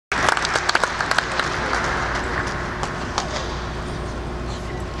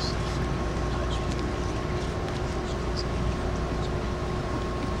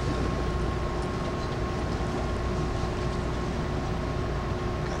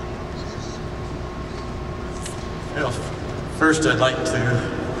First, I'd like to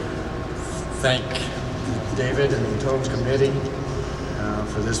thank David and the Tomes Committee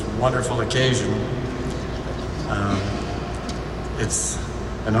for this wonderful occasion. It's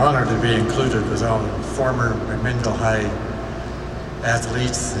an honor to be included with all the former McMinnville High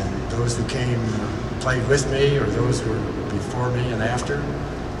athletes and those who came and played with me or those who were before me and after.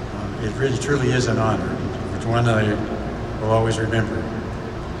 It really truly is an honor, which one I will always remember.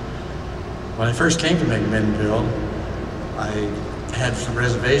 When I first came to McMinnville, I had some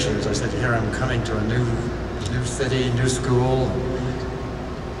reservations. I said, here I'm coming to a new city, new school.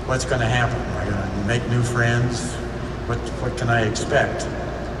 What's going to happen? Am I going to make new friends? What can I expect?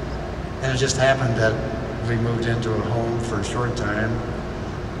 And it just happened that we moved into a home for a short time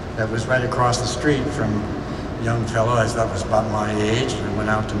that was right across the street from a young fellow I thought was about my age. I went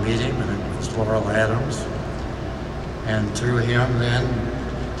out to meet him, and it was Laurel Adams. And through him then,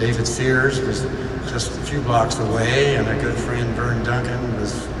 David Sears was just a few blocks away, and a good friend, Vern Duncan,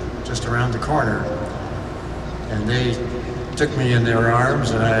 was just around the corner. And they took me in their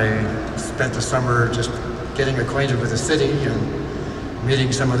arms, and I spent the summer just getting acquainted with the city and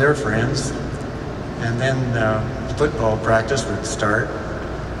meeting some of their friends. And then football practice would start,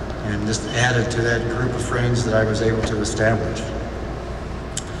 and just added to that group of friends that I was able to establish.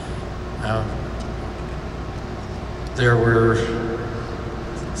 There were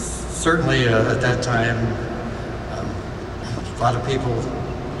certainly at that time a lot of people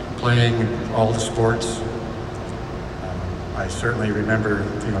playing all the sports. I certainly remember,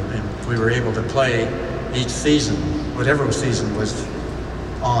 we were able to play each season, whatever season was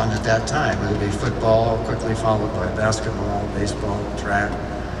on at that time, whether it be football, quickly followed by basketball, baseball, track.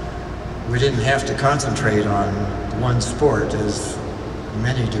 We didn't have to concentrate on one sport as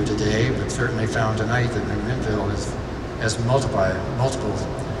many do today, but certainly found tonight that McMinnville has multiple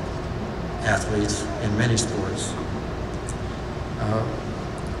athletes in many sports.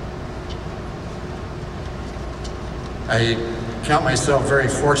 I count myself very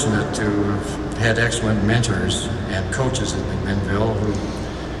fortunate to have had excellent mentors and coaches at McMinnville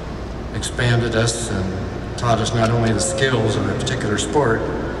who expanded us and taught us not only the skills of a particular sport,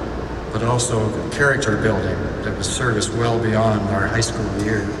 but also the character building that would serve us well beyond our high school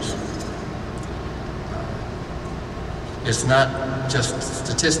years. It's not just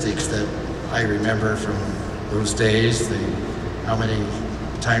statistics that I remember from those days, how many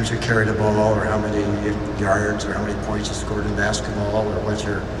times you carried a ball, or how many yards, or how many points you scored in basketball, or what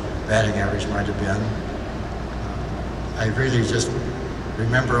your batting average might have been. I really just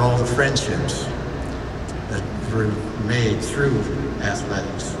remember all the friendships that were made through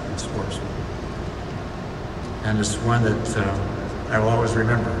athletics and sports. And it's one that I will always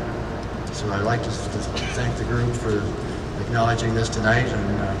remember. So I'd like to thank the group for acknowledging this tonight,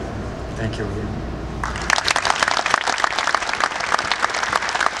 and thank you.